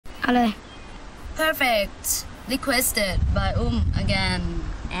เลย Perfect. Requested by again,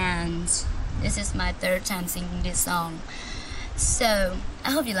 and this is my third time singing this song, so I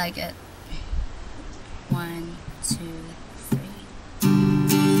hope you like it. 1, 2, 3.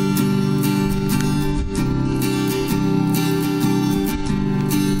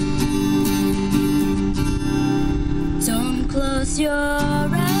 Don't close your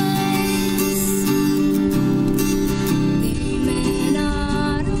eyes. They may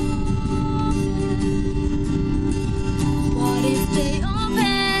not open. What if they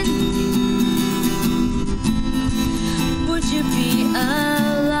open? Would you be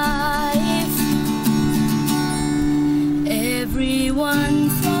alive? Everyone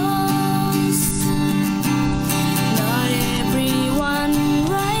falls, not everyone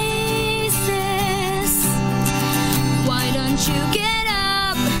rises. Why don't you get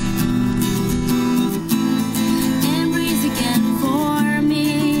up and raise again for me?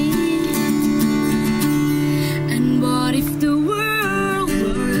 And what if the world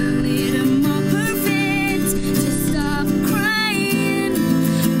were a little more perfect? To stop crying,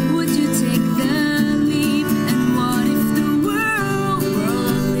 would you take the leap? And what if the world were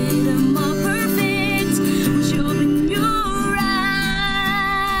a little more perfect? Would you open your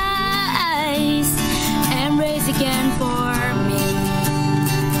eyes and raise again for me?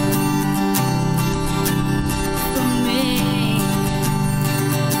 For me.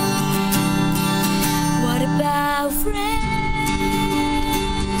 What about friendship?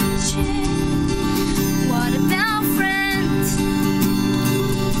 What about friends?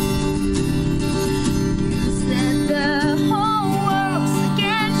 You said the whole world's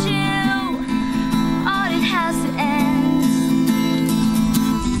against you. All it has to end.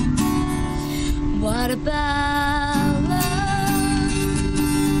 What about love?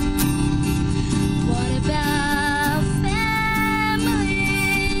 What about family?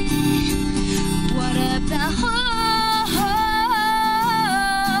 What about hope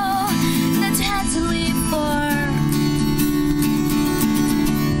that you had to live for?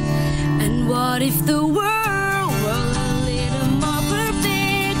 And what if the world were a little more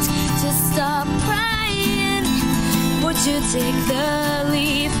perfect? To stop crying, would you take the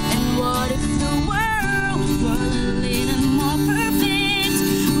leap?